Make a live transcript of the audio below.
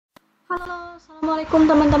Halo, assalamualaikum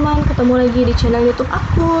teman-teman. Ketemu lagi di channel YouTube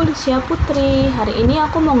aku, Lisya Putri. Hari ini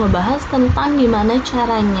aku mau ngebahas tentang gimana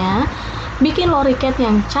caranya bikin loriket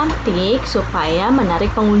yang cantik supaya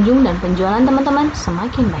menarik pengunjung dan penjualan teman-teman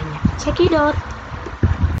semakin banyak. Cekidot.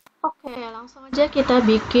 Oke, langsung aja kita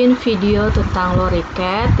bikin video tentang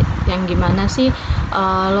loriket. Yang gimana sih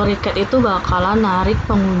loriket itu bakalan narik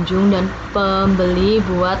pengunjung dan pembeli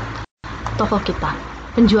buat toko kita.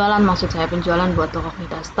 Penjualan, maksud saya penjualan buat toko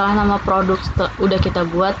kita. Setelah nama produk udah kita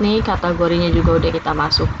buat nih, kategorinya juga udah kita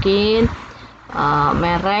masukin,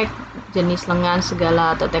 merek, jenis lengan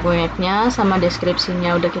segala atau tag mereknya sama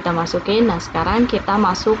deskripsinya udah kita masukin. Nah sekarang kita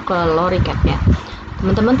masuk ke loriketnya.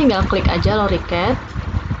 Teman-teman tinggal klik aja loriket,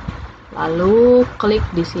 lalu klik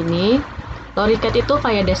di sini. Loriket itu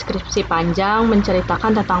kayak deskripsi panjang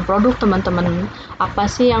menceritakan tentang produk teman-teman, apa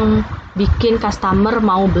sih yang bikin customer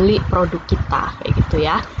mau beli produk kita, kayak gitu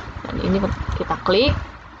ya. Dan ini kita klik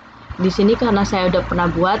di sini karena saya udah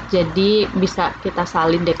pernah buat, jadi bisa kita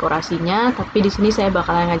salin dekorasinya. Tapi di sini saya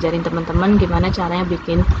bakalan ngajarin teman-teman gimana caranya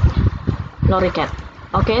bikin loriket.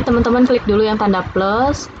 Oke, teman-teman klik dulu yang tanda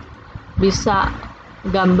plus, bisa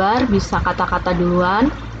gambar, bisa kata-kata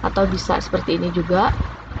duluan, atau bisa seperti ini juga.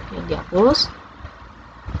 Oke, dihapus.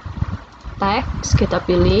 Teks kita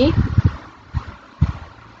pilih.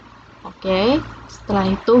 Oke, setelah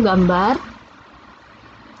itu gambar.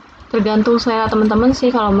 Tergantung selera teman-teman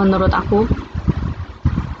sih kalau menurut aku.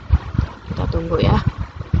 Kita tunggu ya.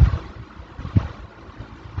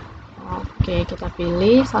 Oke, kita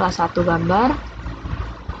pilih salah satu gambar.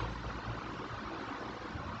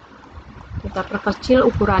 Kita perkecil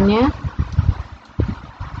ukurannya.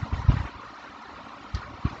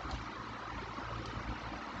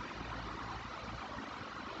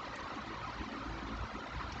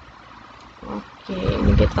 Oke,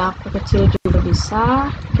 ini kita perkecil juga bisa.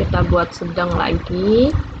 Kita buat sedang lagi.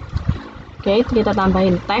 Oke, kita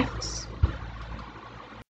tambahin teks.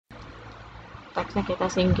 Teksnya kita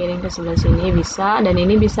singkirin ke sebelah sini bisa. Dan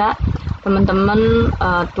ini bisa teman-teman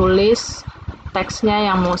tulis teksnya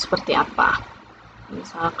yang mau seperti apa.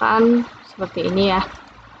 Misalkan seperti ini ya.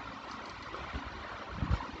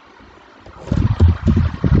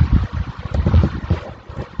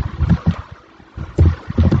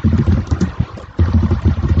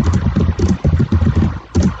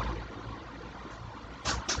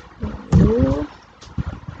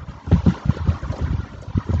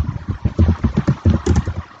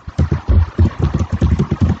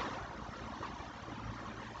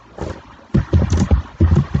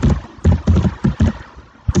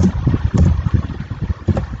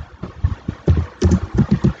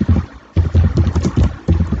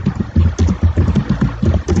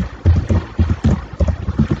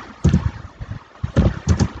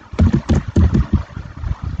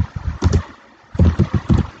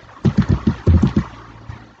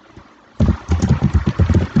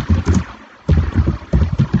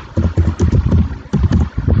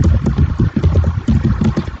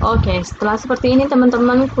 Oke, setelah seperti ini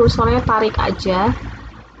teman-teman kursornya tarik aja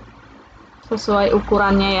sesuai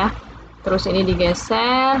ukurannya ya. Terus ini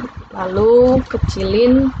digeser, lalu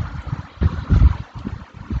kecilin.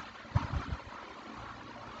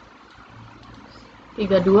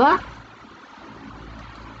 (32)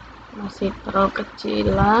 masih terlalu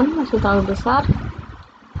kecilan, masih terlalu besar.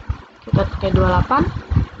 Kita pakai 28.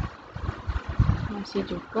 Masih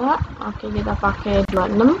juga. Oke, kita pakai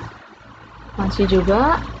 26. Masih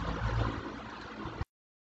juga.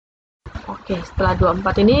 Oke, setelah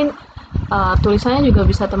 24 ini tulisannya juga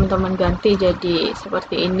bisa teman-teman ganti jadi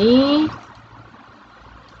seperti ini.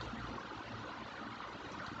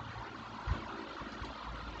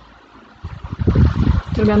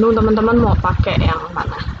 Tergantung teman-teman mau pakai yang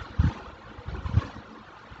mana.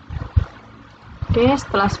 Oke,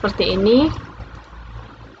 setelah seperti ini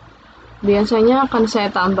biasanya akan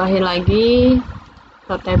saya tambahin lagi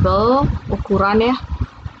ke table ukuran ya.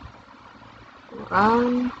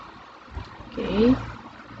 Ukuran. Oke.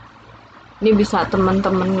 Ini bisa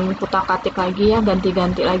teman-teman kutak-katik lagi ya,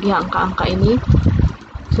 ganti-ganti lagi angka-angka ini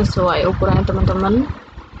sesuai ukuran teman-teman.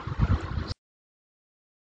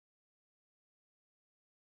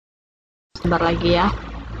 Gambar lagi ya.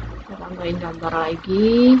 Kita tambahin gambar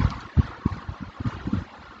lagi.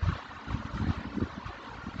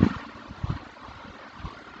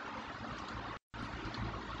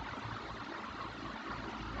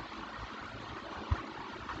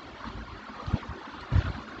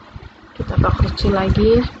 Kita perkecil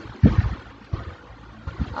lagi.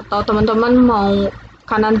 Atau teman-teman mau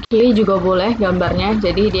kanan kiri juga boleh gambarnya,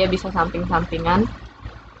 jadi dia bisa samping-sampingan.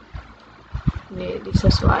 Ini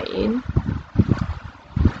disesuaiin.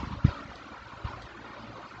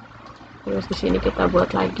 Terus di sini kita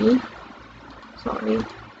buat lagi. Sorry,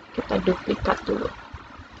 kita duplikat dulu.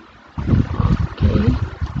 Oke.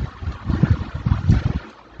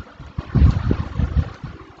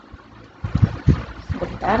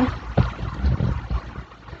 Sebentar.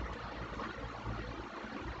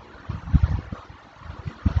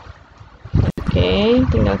 Oke,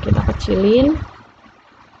 tinggal kita kecilin.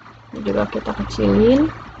 Ini juga kita kecilin.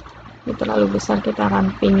 Ini terlalu besar, kita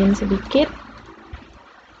rampingin sedikit.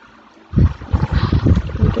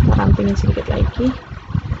 Ini kita rampingin sedikit lagi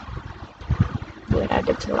biar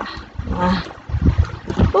ada celah. Nah,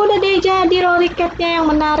 udah deh jadi loriketnya yang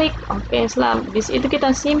menarik. Oke, habis itu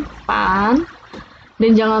kita simpan.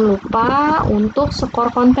 Dan jangan lupa untuk skor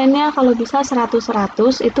kontennya, kalau bisa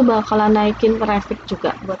 100-100, itu bakalan naikin traffic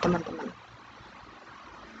juga buat teman-teman.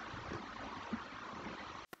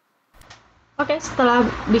 Oke, setelah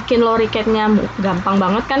bikin loriketnya gampang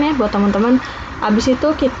banget kan ya buat teman-teman. Habis itu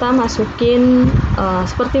kita masukin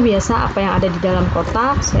seperti biasa apa yang ada di dalam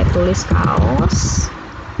kotak. Saya tulis kaos.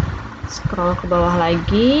 Scroll ke bawah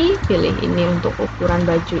lagi, pilih ini untuk ukuran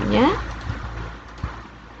bajunya.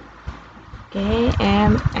 Oke,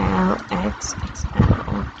 M, L, X, XL.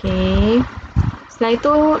 Oke. Setelah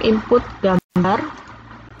itu input gambar.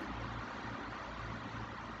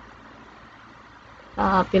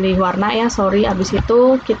 Pilih warna ya, sorry. Habis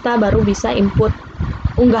itu kita baru bisa input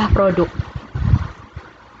unggah produk.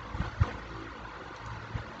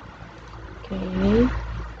 Oke.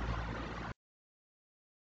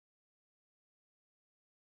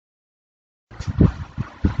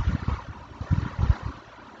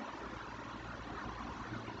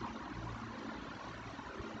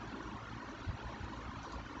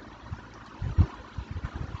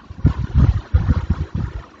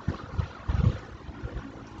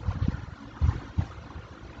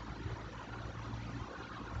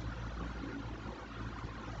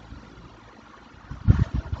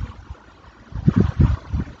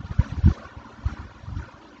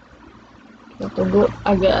 Tunggu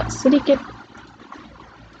agak sedikit.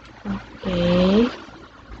 Oke.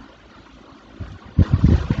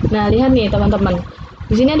 Nah, lihat nih teman-teman.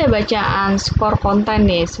 Di sini ada bacaan skor konten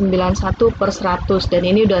nih 91/100 dan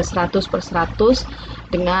ini udah 100/100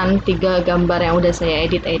 dengan 3 gambar yang udah saya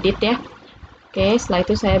edit ya. Oke, setelah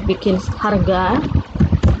itu saya bikin harga.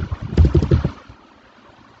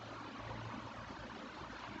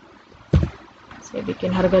 Saya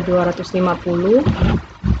bikin harga 250.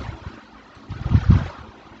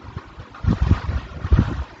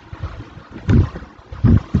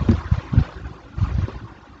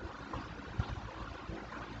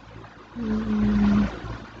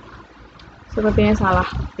 Sepertinya salah.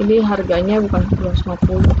 Ini harganya bukan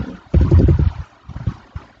 250.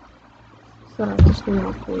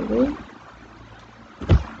 150.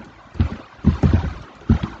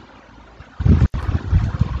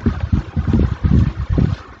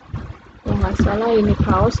 Kalau nggak salah ini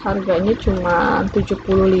kaos harganya cuma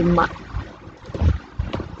 75.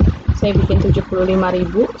 Saya bikin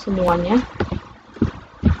 75.000 semuanya.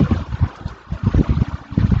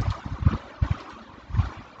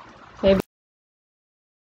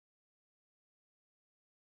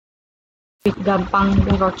 Gampang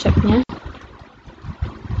ngeroceknya.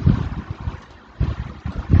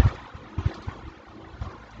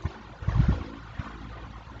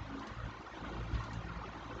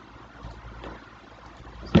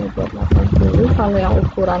 Saya buat 80. Kalau yang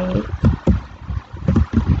ukuran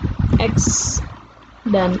X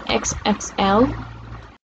dan XXL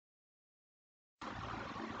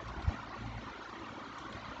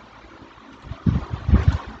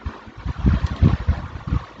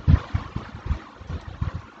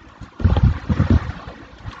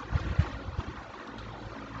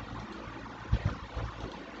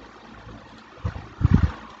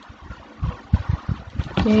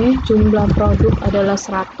Oke, jumlah produk adalah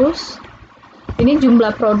 100. Ini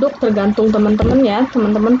jumlah produk tergantung teman-teman ya.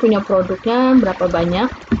 Teman-teman punya produknya berapa banyak.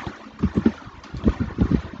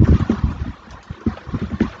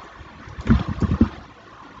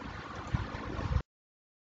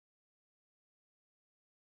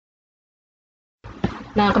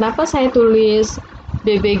 Nah, kenapa saya tulis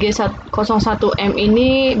BBG 01M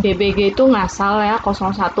ini? BBG itu ngasal ya,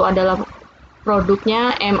 01 adalah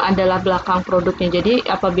produknya, M adalah belakang produknya. Jadi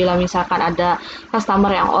apabila misalkan ada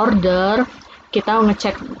customer yang order, kita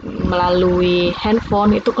ngecek melalui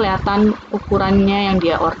handphone itu kelihatan ukurannya yang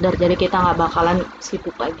dia order. Jadi kita nggak bakalan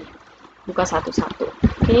sibuk lagi buka satu-satu.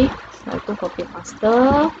 Oke, setelah itu copy paste.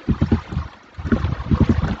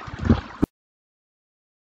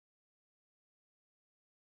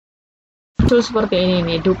 Muncul seperti ini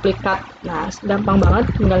nih, duplikat. Nah, gampang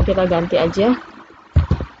banget, tinggal kita ganti aja.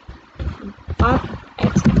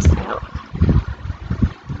 4XXL.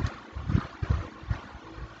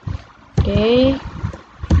 Oke,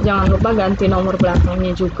 jangan lupa ganti nomor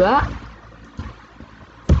belakangnya juga.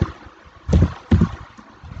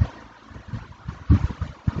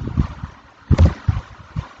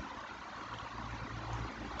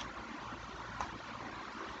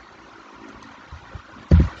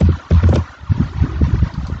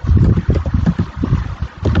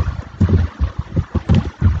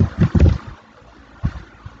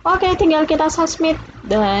 Oke, tinggal kita submit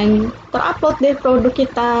dan terupload deh produk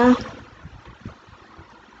kita.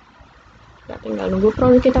 Kita tinggal nunggu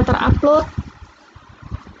produk kita terupload.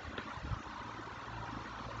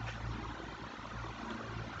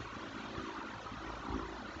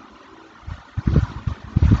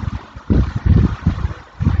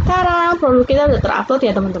 Sekarang produk kita udah terupload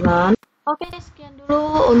ya teman-teman. Oke, sekian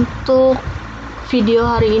dulu untuk video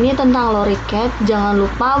hari ini tentang Loriket. Jangan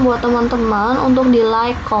lupa buat teman-teman untuk di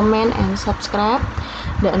like, comment, and subscribe.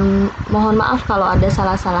 Dan mohon maaf kalau ada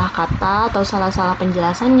salah-salah kata atau salah-salah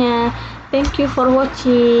penjelasannya. Thank you for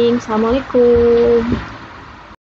watching. Assalamualaikum.